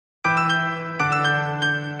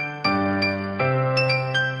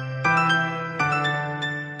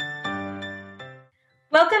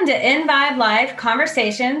Welcome to In Vibe Life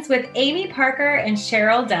Conversations with Amy Parker and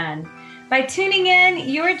Cheryl Dunn. By tuning in,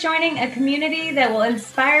 you are joining a community that will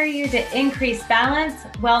inspire you to increase balance,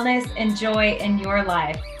 wellness, and joy in your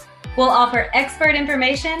life. We'll offer expert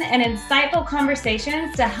information and insightful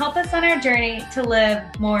conversations to help us on our journey to live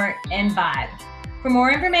more in vibe. For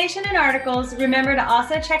more information and articles, remember to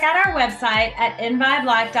also check out our website at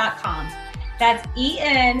invibelife.com. That's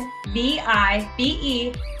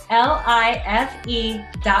ENVIBELIFE.com.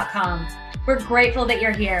 We're grateful that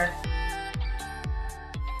you're here.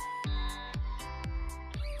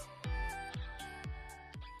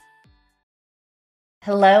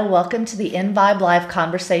 Hello, welcome to the In Vibe Life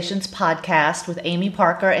Conversations podcast with Amy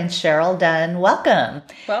Parker and Cheryl Dunn. Welcome.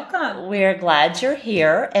 Welcome. We're glad you're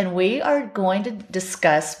here, and we are going to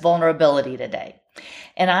discuss vulnerability today.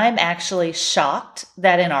 And I'm actually shocked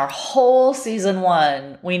that in our whole season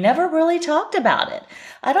 1, we never really talked about it.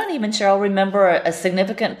 I don't even, Cheryl, remember a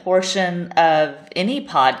significant portion of any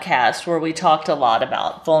podcast where we talked a lot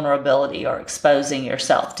about vulnerability or exposing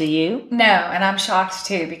yourself. Do you? No, and I'm shocked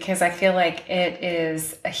too, because I feel like it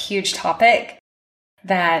is a huge topic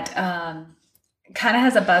that kind of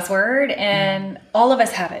has a buzzword, and all of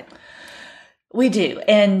us have it. We do.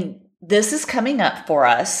 And this is coming up for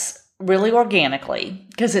us really organically,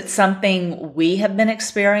 because it's something we have been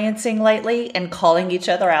experiencing lately and calling each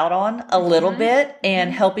other out on a little bit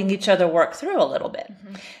and helping each other work through a little bit.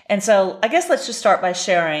 And so I guess let's just start by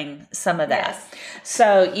sharing some of that. Yes.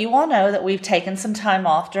 So you all know that we've taken some time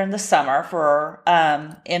off during the summer for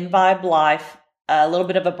In Vibe Life, a little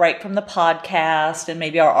bit of a break from the podcast, and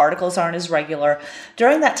maybe our articles aren't as regular.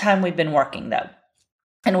 During that time, we've been working though.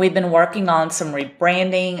 And we've been working on some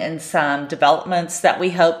rebranding and some developments that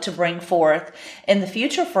we hope to bring forth in the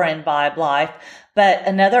future for In Vibe Life. But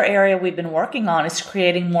another area we've been working on is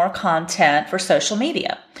creating more content for social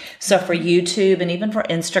media. So for YouTube and even for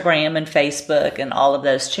Instagram and Facebook and all of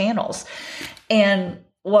those channels. And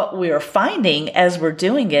what we're finding as we're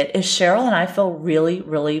doing it is Cheryl and I feel really,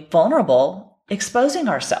 really vulnerable exposing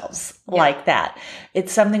ourselves like that.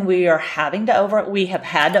 It's something we have had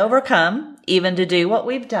to overcome even to do what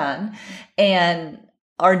we've done, and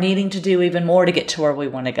are needing to do even more to get to where we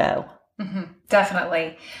want to go. Mm-hmm.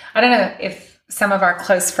 Definitely. I don't know if some of our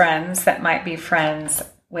close friends that might be friends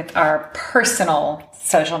with our personal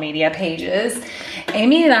social media pages,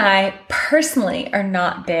 Amy and I personally are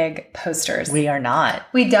not big posters. We are not.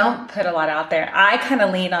 We don't put a lot out there. I kind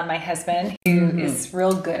of lean on my husband, who is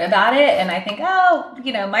real good about it. And I think,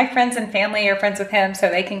 my friends and family are friends with him, so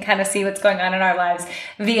they can kind of see what's going on in our lives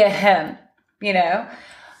via him,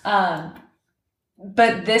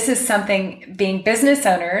 But this is something, being business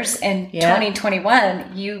owners in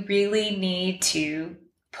 2021, you really need to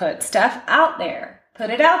put stuff out there. Put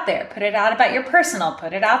it out there. Put it out about your personal.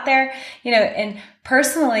 Put it out there, and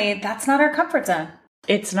personally, that's not our comfort zone.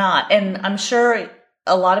 It's not. And I'm sure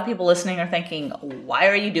a lot of people listening are thinking, why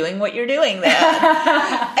are you doing what you're doing then?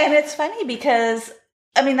 And it's funny because,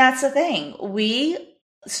 that's the thing. We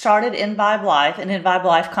started In Vibe Life and In Vibe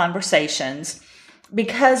Life Conversations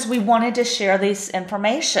because we wanted to share this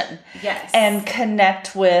information. Yes. And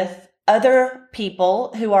connect with other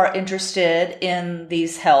people who are interested in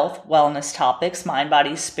these health, wellness topics, mind,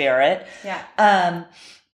 body, spirit. Yeah.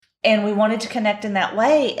 And we wanted to connect in that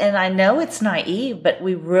way. And I know it's naive, but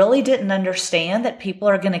we really didn't understand that people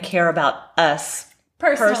are going to care about us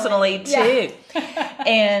personally too. Yeah.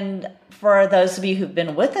 And for those of you who've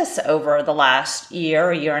been with us over the last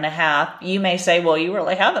year and a half, you may say, well, you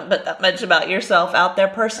really haven't put that much about yourself out there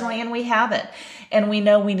personally, and we haven't. And we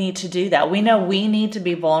know we need to do that. We know we need to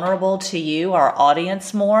be vulnerable to you, our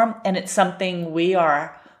audience, more. And it's something we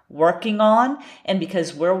are working on. And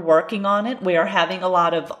because we're working on it, we are having a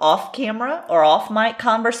lot of off-camera or off-mic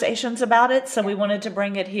conversations about it. So we wanted to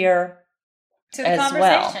bring it here to the as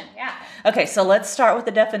conversation. Well. Yeah. Okay, so let's start with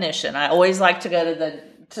the definition. I always like to go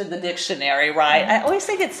to the dictionary, right? I always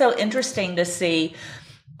think it's so interesting to see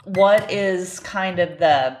what is kind of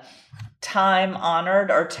the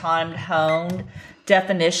time-honored or time-honed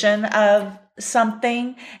definition of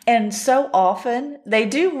something. And so often they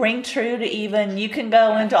do ring true to, even you can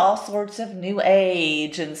go into all sorts of new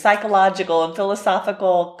age and psychological and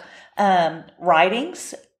philosophical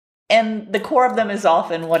writings. And the core of them is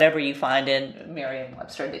often whatever you find in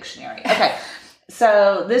Merriam-Webster dictionary. Okay.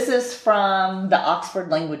 So this is from the Oxford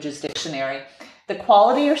Languages Dictionary. The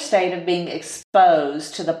quality or state of being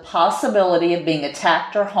exposed to the possibility of being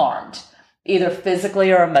attacked or harmed, either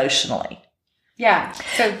physically or emotionally. Yeah.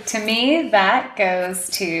 So to me, that goes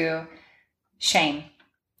to shame.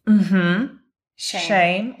 Mm-hmm.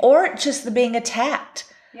 Shame. Or just the being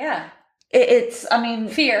attacked. Yeah. It's,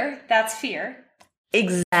 fear. That's fear.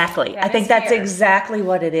 Exactly. I think that's exactly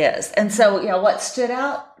what it is. And so, you know, what stood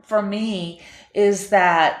out for me is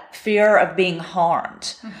that fear of being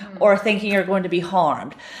harmed or thinking you're going to be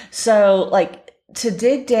harmed. So, like, to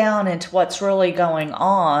dig down into what's really going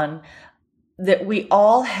on, that we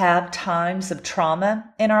all have times of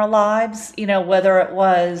trauma in our lives, you know, whether it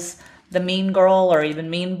was the mean girl or even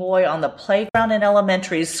mean boy on the playground in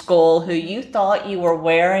elementary school who you thought you were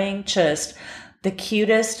wearing just the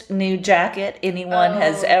cutest new jacket anyone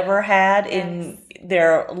has ever had in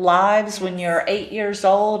their lives when you're 8 years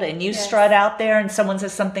old and you strut out there and someone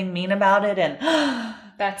says something mean about it and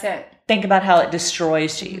that's it. Think about how it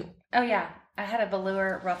destroys you. Oh yeah. I had a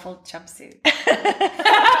velour ruffled jumpsuit. I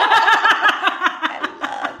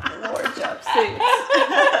love velour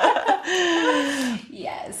jumpsuits.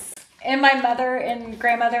 Yes. And my mother and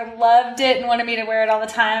grandmother loved it and wanted me to wear it all the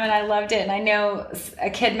time. And I loved it. And I know a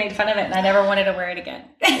kid made fun of it and I never wanted to wear it again.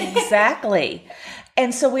 Exactly.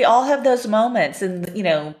 And so we all have those moments. And, you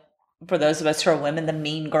know, for those of us who are women, the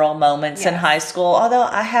mean girl moments in high school. Although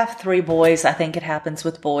I have 3 boys, I think it happens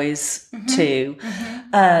with boys too.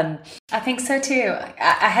 I think so too.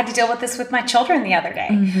 I had to deal with this with my children the other day.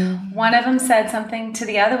 One of them said something to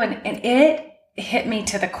the other one and it hit me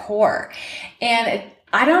to the core. And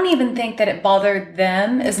I don't even think that it bothered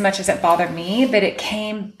them as much as it bothered me, but it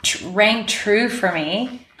rang true for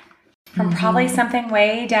me from probably something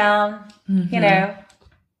way down, you know,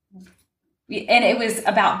 and it was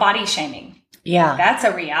about body shaming. Yeah. That's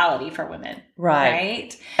a reality for women.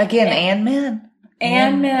 Right. Again, and men.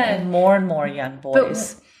 And men. More and more young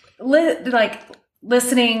boys. But, like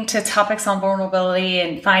listening to topics on vulnerability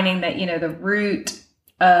and finding that, you know, the root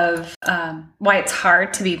of why it's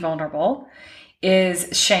hard to be vulnerable is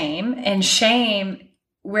shame. And shame,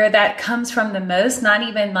 where that comes from the most, not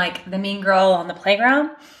even like the mean girl on the playground,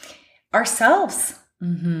 ourselves.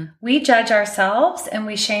 We judge ourselves and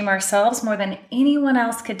we shame ourselves more than anyone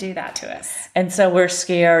else could do that to us. And so we're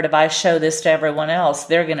scared if I show this to everyone else,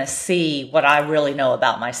 they're going to see what I really know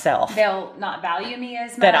about myself. They'll not value me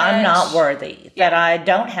as much. That I'm not worthy, that I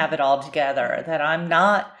don't have it all together, that I'm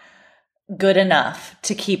not good enough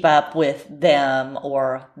to keep up with them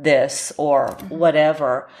or this or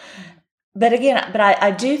whatever. But again, I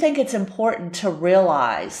do think it's important to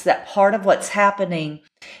realize that part of what's happening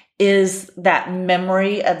is that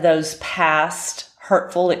memory of those past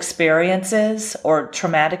hurtful experiences or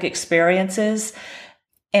traumatic experiences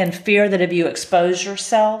and fear that if you expose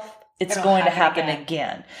yourself, it's going to happen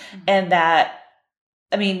again. And that,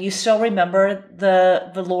 I mean, you still remember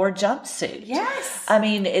the velour jumpsuit. Yes. I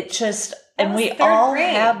mean, it just, and we all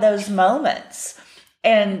have those moments.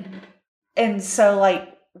 And so like,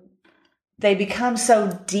 they become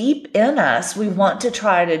so deep in us, we want to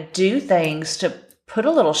try to do things to put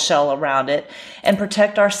a little shell around it and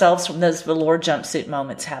protect ourselves from those velour jumpsuit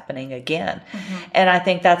moments happening again. And I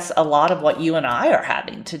think that's a lot of what you and I are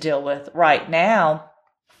having to deal with right now.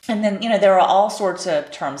 And then, you know, there are all sorts of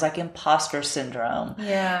terms like imposter syndrome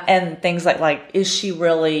and things like, does she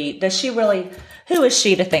really, who is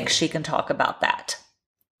she to think she can talk about that?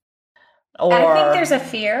 Or I think there's a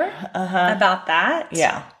fear about that.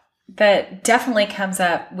 Yeah. That definitely comes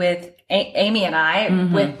up with Amy and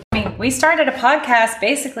I. We started a podcast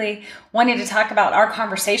basically wanting to talk about our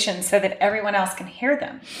conversations so that everyone else can hear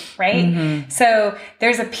them, right? So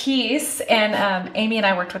there's a piece, and Amy and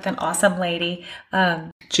I worked with an awesome lady.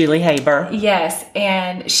 Julie Haber. Yes,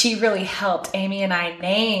 and she really helped Amy and I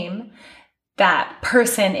name that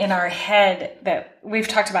person in our head that we've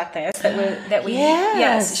talked about this,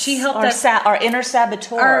 yes, she helped us. Our inner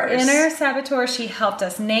saboteurs. She helped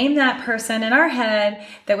us name that person in our head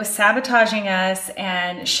that was sabotaging us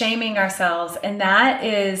and shaming ourselves. And that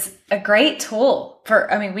is a great tool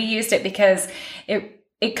we used it because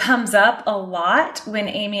it comes up a lot when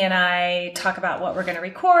Amy and I talk about what we're going to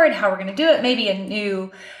record, how we're going to do it, maybe a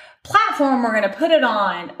new platform we're going to put it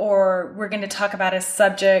on, or we're going to talk about a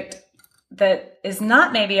subject that is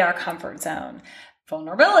not maybe our comfort zone.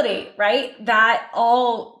 Vulnerability, right?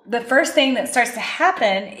 The first thing that starts to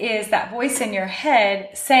happen is that voice in your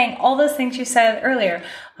head saying all those things you said earlier.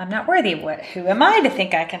 I'm not worthy. Who am I to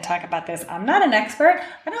think I can talk about this? I'm not an expert.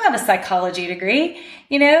 I don't have a psychology degree.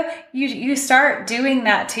 You know, you start doing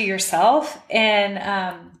that to yourself, and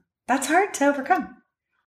that's hard to overcome.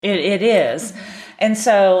 It is. And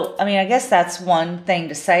so, I mean, I guess that's one thing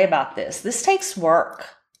to say about this. This takes work.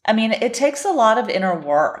 I mean, it takes a lot of inner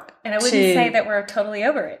work. And I wouldn't say that we're totally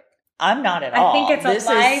over it. I'm not at all. I think it's this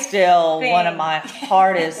is still one of my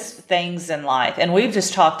hardest things in life. And we've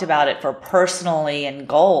just talked about it for personally and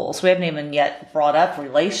goals. We haven't even yet brought up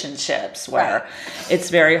relationships where it's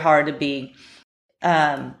very hard to be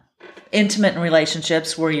intimate in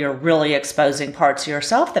relationships where you're really exposing parts of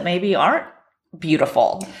yourself that maybe aren't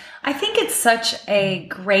beautiful. I think it's such a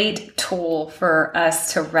great tool for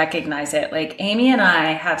us to recognize it. Like Amy and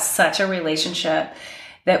I have such a relationship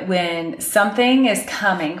that when something is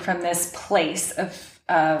coming from this place of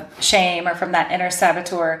shame or from that inner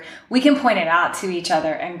saboteur, we can point it out to each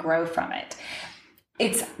other and grow from it.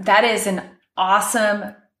 That is an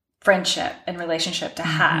awesome friendship and relationship to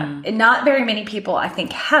have. And not very many people, I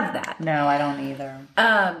think, have that. No, I don't either.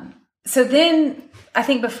 So then I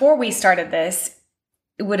think before we started this,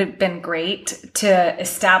 it would have been great to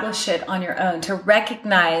establish it on your own, to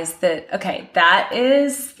recognize that, okay, that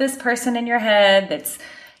is this person in your head that's,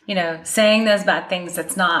 saying those bad things.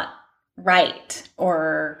 That's not right,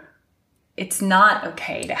 or it's not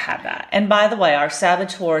okay to have that. And by the way, our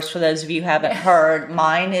saboteurs, for those of you who haven't heard,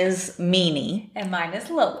 mine is Meanie. And mine is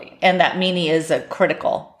Lily. And that Meanie is a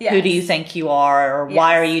critical. Yes. Who do you think you are? Or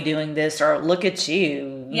why are you doing this? Or look at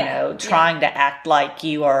you, trying to act like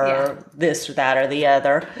you are this or that or the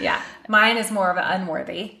other. Yeah. Mine is more of an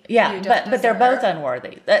unworthy. Yeah, but they're both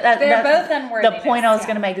unworthy. They're both unworthy. The point I was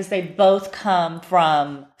going to make is they both come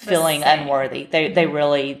from feeling unworthy. They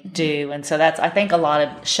really do. And so that's, I think, a lot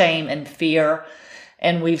of shame and fear.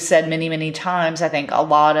 And we've said many, many times, I think a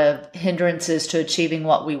lot of hindrances to achieving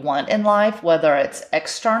what we want in life, whether it's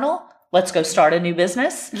external, let's go start a new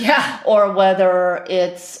business. Yeah. Or whether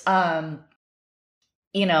it's, I'd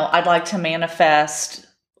like to manifest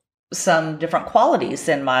some different qualities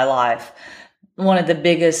in my life. One of the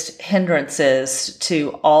biggest hindrances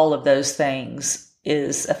to all of those things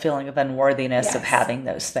is a feeling of unworthiness of having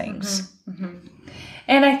those things.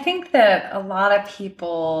 And I think that a lot of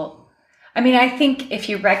people, I think if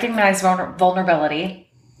you recognize vulnerability,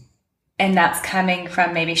 and that's coming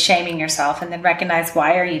from maybe shaming yourself, and then recognize,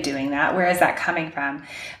 why are you doing that? Where is that coming from?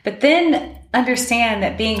 But then understand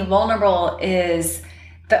that being vulnerable is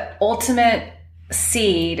the ultimate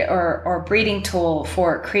seed or breeding tool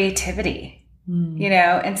for creativity,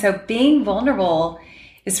 and so being vulnerable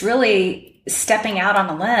is really stepping out on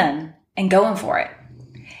a limb and going for it,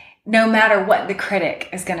 no matter what the critic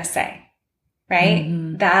is going to say, right?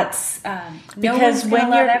 That's because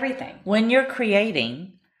when you're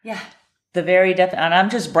creating, the very and I'm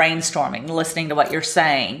just brainstorming, listening to what you're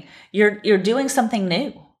saying, you're doing something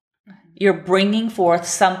new. You're bringing forth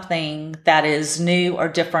something that is new or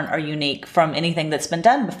different or unique from anything that's been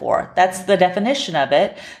done before. That's the definition of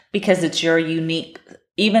it, because it's your unique,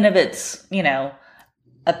 even if it's,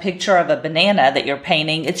 a picture of a banana that you're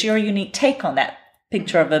painting, it's your unique take on that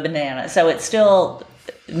picture of a banana. So it's still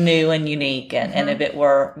new and unique. And if it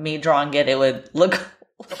were me drawing it, it would look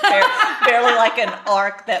fairly like an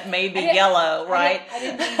arc that may be yellow, right? I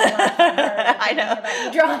didn't mean to laugh I know. About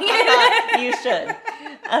you drawing it. You should.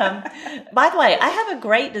 By the way, I have a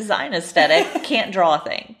great design aesthetic. Can't draw a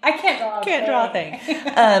thing. I can't draw a thing.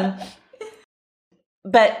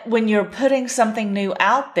 But when you're putting something new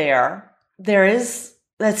out there, that's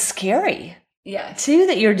scary. Yeah. Too,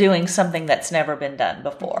 that you're doing something that's never been done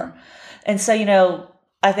before. And so,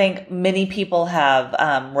 I think many people have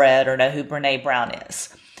read or know who Brené Brown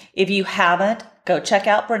is. If you haven't, go check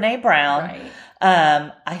out Brené Brown. Right.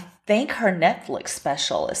 I think her Netflix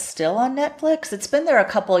special is still on Netflix. It's been there a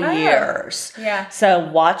couple of years. Yeah. So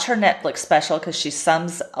watch her Netflix special, because she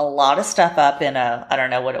sums a lot of stuff up in I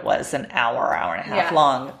don't know what it was, an hour and a half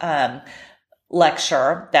long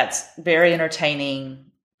lecture that's very entertaining.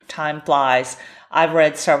 Time flies. I've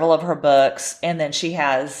read several of her books, and then she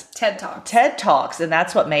has TED Talks, and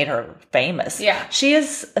that's what made her famous. Yeah. She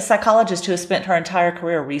is a psychologist who has spent her entire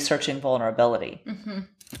career researching vulnerability.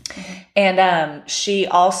 And she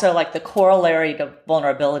also, like, the corollary to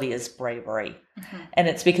vulnerability is bravery. And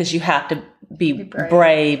it's because you have to be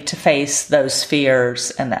brave to face those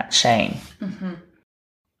fears and that shame.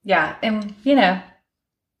 Yeah. And,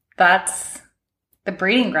 that's the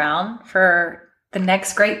breeding ground for the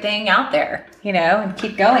next great thing out there, and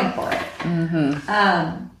keep going for it.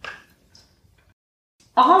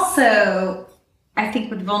 Also, I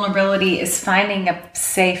think with vulnerability is finding a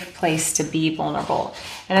safe place to be vulnerable.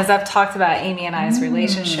 And as I've talked about Amy and I's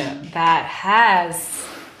relationship, that has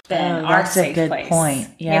been our safe place. That's a good point.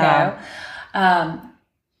 Yeah.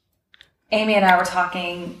 Amy and I were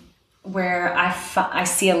talking where I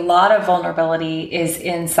see a lot of vulnerability is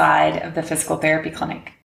inside of the physical therapy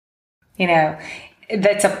clinic.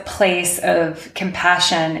 That's a place of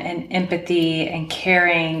compassion and empathy and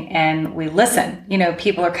caring, and we listen.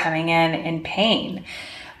 People are coming in pain.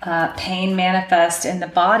 Pain manifest in the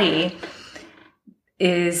body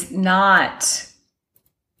is not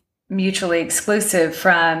mutually exclusive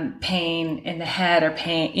from pain in the head or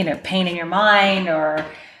pain in your mind or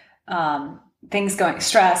things going,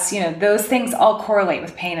 stress, those things all correlate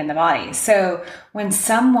with pain in the body. So when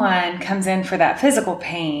someone comes in for that physical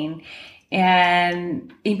pain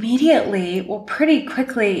and immediately, well, pretty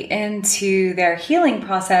quickly into their healing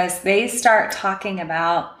process, they start talking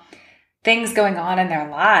about things going on in their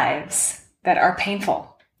lives that are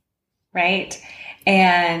painful, right?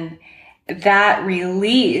 And that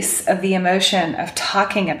release of the emotion of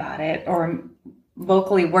talking about it or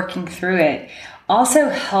vocally working through it also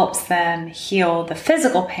helps them heal the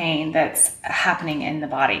physical pain that's happening in the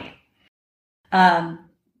body.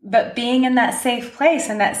 But being in that safe place,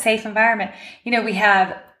 in that safe environment, we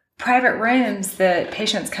have private rooms that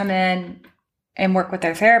patients come in and work with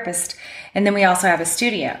their therapist. And then we also have a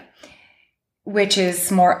studio, which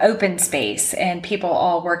is more open space and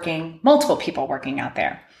multiple people working out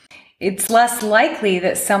there. It's less likely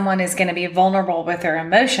that someone is going to be vulnerable with their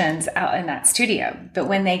emotions out in that studio. But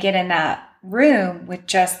when they get in that room with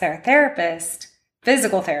just their therapist,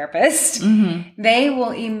 physical therapist, they will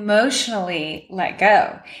emotionally let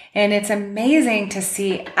go. And it's amazing to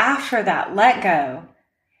see after that let go,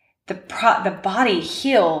 the body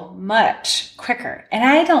heal much quicker. And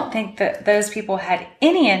I don't think that those people had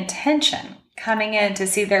any intention coming in to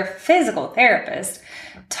see their physical therapist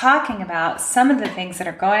talking about some of the things that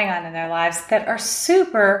are going on in their lives that are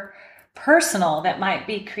super personal, that might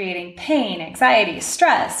be creating pain, anxiety,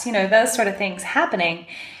 stress, those sort of things happening.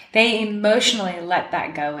 They emotionally let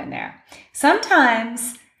that go in there.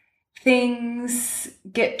 Sometimes things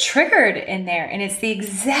get triggered in there and it's the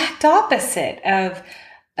exact opposite of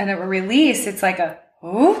a release. It's like it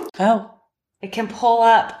can pull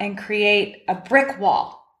up and create a brick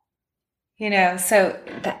wall. So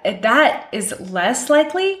that is less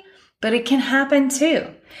likely, but it can happen too.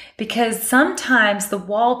 Because sometimes the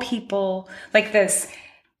wall people, like this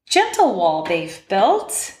gentle wall they've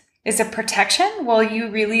built, is a protection. Well, you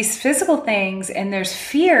release physical things and there's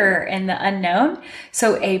fear in the unknown.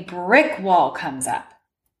 So a brick wall comes up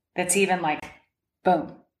that's even like,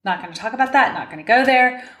 boom, not going to talk about that, not going to go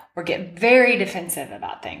there, or get very defensive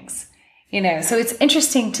about things. So it's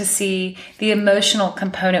interesting to see the emotional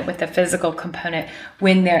component with the physical component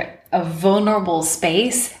when a vulnerable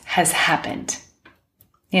space has happened,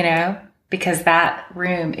 because that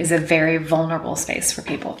room is a very vulnerable space for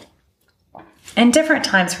people. And different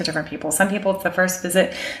times for different people. Some people it's the first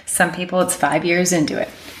visit. Some people it's 5 years into it.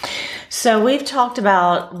 So we've talked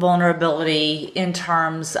about vulnerability in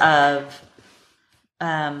terms of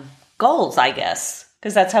goals, I guess.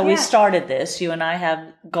 Because that's how we started this. You and I have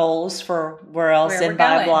goals for where else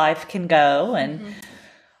In-Vibe Life can go. And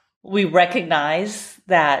we recognize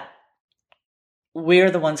that we're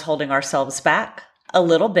the ones holding ourselves back a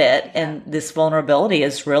little bit. Yeah. And this vulnerability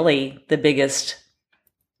is really the biggest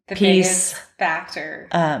piece factor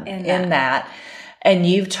in that. And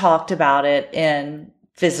you've talked about it in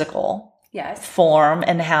physical form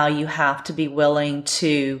and how you have to be willing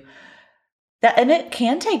to that, and it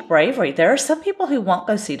can take bravery. There are some people who won't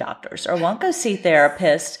go see doctors or won't go see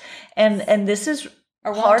therapists, and this is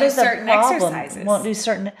part of the problem. Exercises. Won't do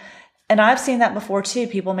certain, and I've seen that before too.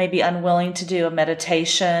 People may be unwilling to do a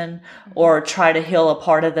meditation or try to heal a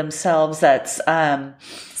part of themselves that's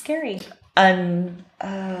scary,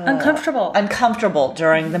 uncomfortable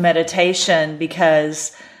during the meditation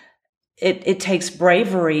because it takes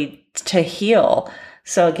bravery to heal.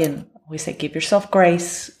 So again, we say, give yourself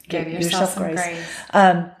grace. Give yourself some grace.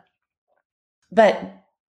 But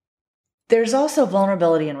there's also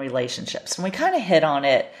vulnerability in relationships. And we kind of hit on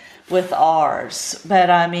it with ours. But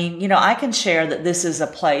I mean, I can share that this is a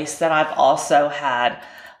place that I've also had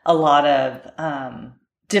a lot of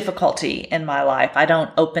difficulty in my life. I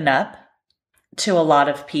don't open up to a lot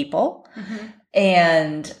of people. Mm-hmm.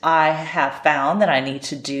 And I have found that I need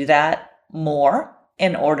to do that more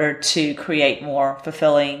in order to create more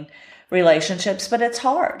fulfilling relationships, but it's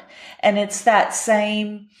hard. And it's that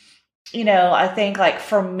same, I think like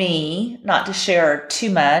for me, not to share too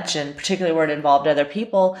much, and particularly where it involved other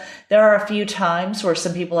people, there are a few times where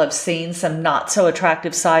some people have seen some not so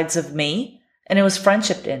attractive sides of me, and it was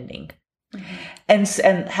friendship ending. Mm-hmm. And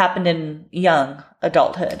happened in young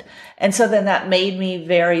adulthood. And so then that made me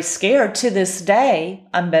very scared. To this day,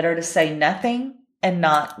 I'm better to say nothing and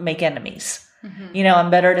not make enemies. Mm-hmm.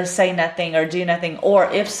 I'm better to say nothing or do nothing. Or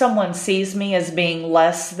if someone sees me as being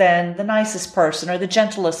less than the nicest person or the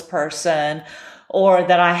gentlest person, or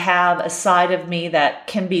that I have a side of me that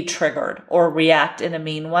can be triggered or react in a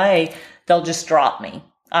mean way, they'll just drop me.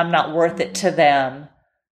 I'm not worth it to them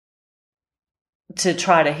to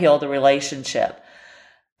try to heal the relationship.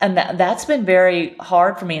 And that's been very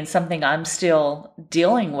hard for me and something I'm still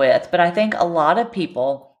dealing with. But I think a lot of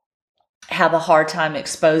people have a hard time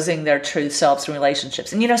exposing their true selves in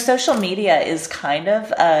relationships. And, social media is kind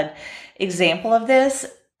of an example of this.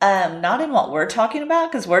 Not in what we're talking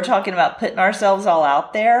about, because we're talking about putting ourselves all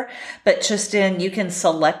out there, but just you can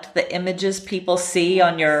select the images people see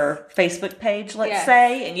on your Facebook page, let's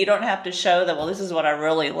say, and you don't have to show them, well, this is what I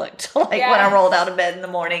really looked like when I rolled out of bed in the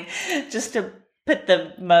morning, just to put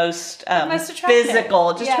the most,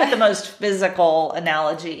 physical, put the most physical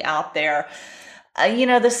analogy out there.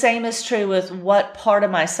 The same is true with what part of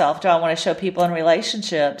myself do I want to show people in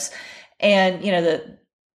relationships. And,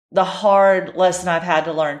 the hard lesson I've had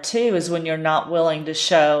to learn too is when you're not willing to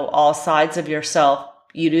show all sides of yourself,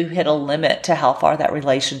 you do hit a limit to how far that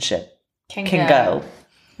relationship can go.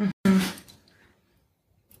 Mm-hmm.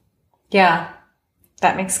 Yeah,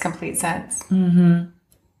 that makes complete sense. Mm-hmm.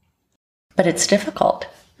 But it's difficult.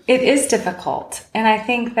 It is difficult. And I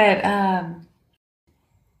think that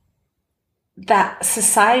that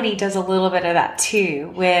society does a little bit of that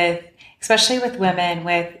too, especially with women,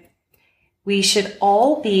 we should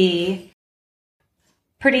all be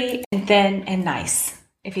pretty and thin and nice,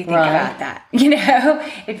 if you think about that,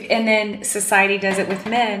 and then society does it with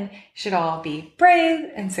men, should all be brave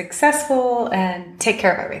and successful and take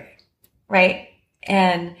care of everything. Right.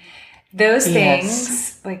 And those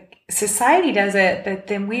things, like society does it, but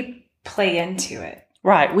then we play into it.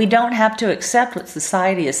 Right. We don't have to accept what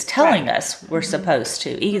society is telling us we're supposed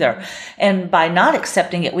to either. And by not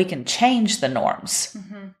accepting it, we can change the norms.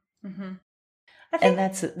 Mm-hmm. Mm-hmm.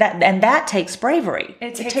 And that takes bravery.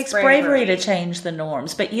 It takes bravery to change the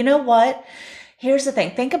norms. But you know what? Here's the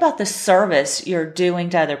thing. Think about the service you're doing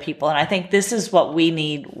to other people. And I think this is what we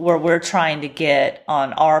need, where we're trying to get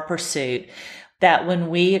on our pursuit, that when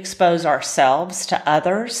we expose ourselves to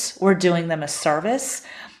others, we're doing them a service.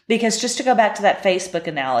 Because just to go back to that Facebook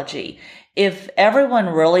analogy, if everyone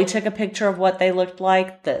really took a picture of what they looked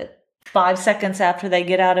like, the 5 seconds after they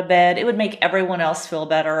get out of bed, it would make everyone else feel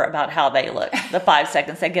better about how they look the 5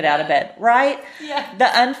 seconds they get out of bed, right? Yeah. The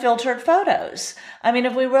unfiltered photos. I mean,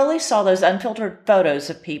 if we really saw those unfiltered photos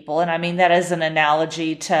of people, and I mean that as an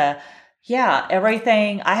analogy to,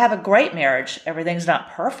 everything, I have a great marriage. Everything's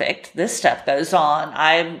not perfect. This stuff goes on.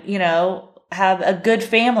 Have a good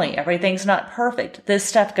family. Everything's not perfect. This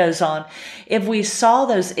stuff goes on. If we saw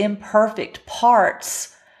those imperfect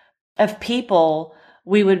parts of people,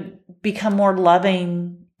 we would become more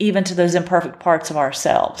loving even to those imperfect parts of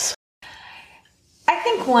ourselves. I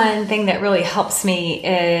think one thing that really helps me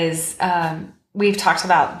is we've talked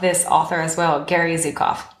about this author as well, Gary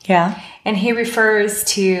Zukav. Yeah. And he refers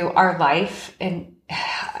to our life and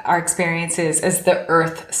our experiences as the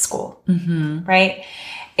Earth School, right?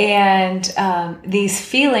 And these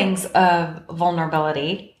feelings of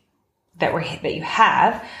vulnerability that you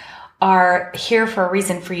have are here for a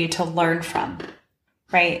reason for you to learn from.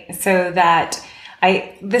 Right. So that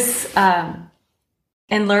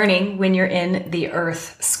in learning when you're in the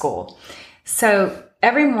Earth School. So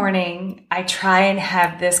every morning I try and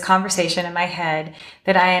have this conversation in my head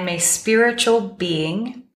that I am a spiritual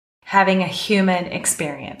being having a human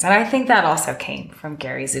experience. And I think that also came from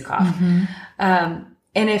Gary Zukav.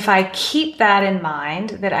 And if I keep that in mind,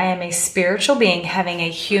 that I am a spiritual being having a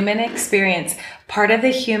human experience, part of the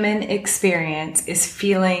human experience is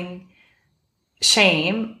feeling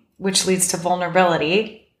shame, which leads to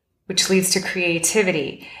vulnerability, which leads to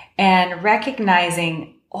creativity, and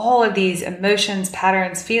recognizing all of these emotions,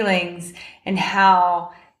 patterns, feelings, and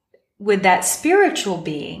how would that spiritual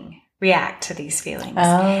being react to these feelings?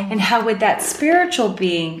 And how would that spiritual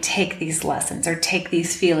being take these lessons or take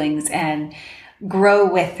these feelings and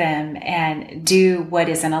grow with them and do what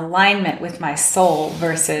is in alignment with my soul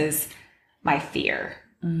versus my fear?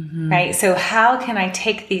 Right? So how can I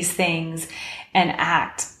take these things and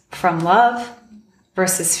act from love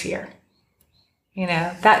versus fear?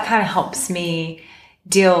 That kind of helps me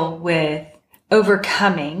deal with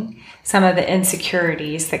overcoming some of the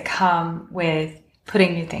insecurities that come with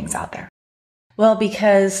putting new things out there. Well,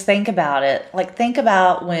 because think about it. Think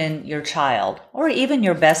about when your child, or even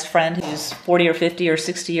your best friend who's 40 or 50 or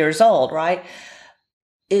 60 years old, right,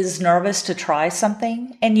 is nervous to try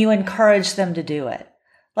something, and you encourage them to do it.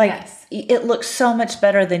 It looks so much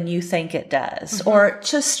better than you think it does. Or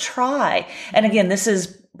just try. And again, this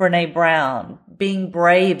is Brene Brown. Being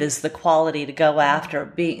brave is the quality to go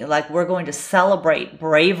after. We're going to celebrate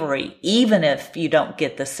bravery, even if you don't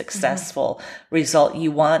get the successful result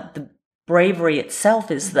you want. The bravery itself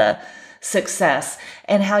is the success.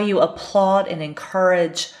 And how you applaud and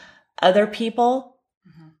encourage other people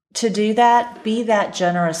to do that, be that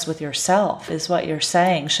generous with yourself is what you're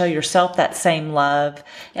saying. Show yourself that same love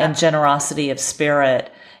and generosity of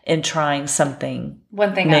spirit in trying something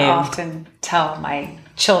One thing new. I often tell my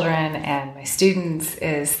children and my students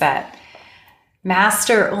is that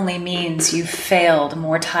master only means you failed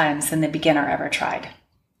more times than the beginner ever tried.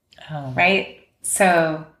 Oh. Right?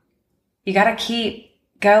 So you got to keep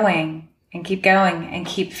going and keep going and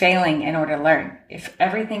keep failing in order to learn. If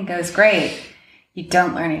everything goes great, you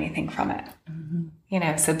don't learn anything from it.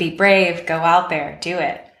 Mm-hmm. So be brave, go out there, do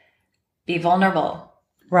it. Be vulnerable.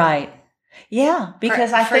 Right. Yeah,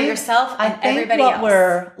 because I for think yourself and I think everybody what else.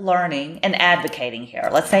 we're learning and advocating here,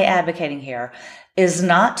 let's say advocating here, is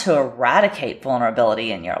not to eradicate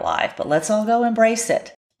vulnerability in your life, but let's all go embrace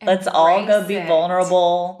it. Let's all go be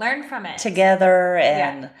vulnerable. Learn from it. Together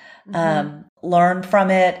and learn from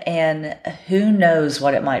it. And who knows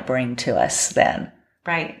what it might bring to us then.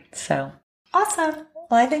 Right. So awesome.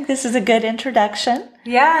 Well, I think this is a good introduction.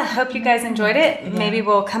 Yeah, hope you guys enjoyed it. Yeah. Maybe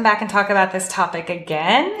we'll come back and talk about this topic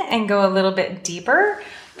again and go a little bit deeper,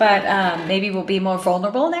 but maybe we'll be more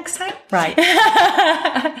vulnerable next time. Right.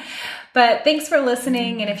 But thanks for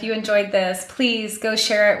listening. And if you enjoyed this, please go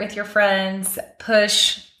share it with your friends,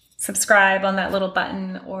 push subscribe on that little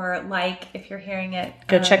button, or like if you're hearing it.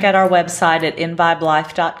 Go check out our website at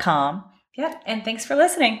invibelife.com. Yeah, and thanks for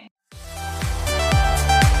listening.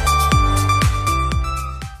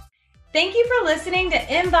 Thank you for listening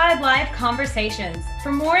to Imbibe Life Conversations.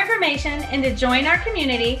 For more information and to join our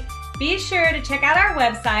community, be sure to check out our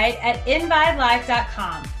website at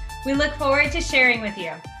invibelife.com. We look forward to sharing with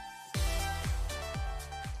you.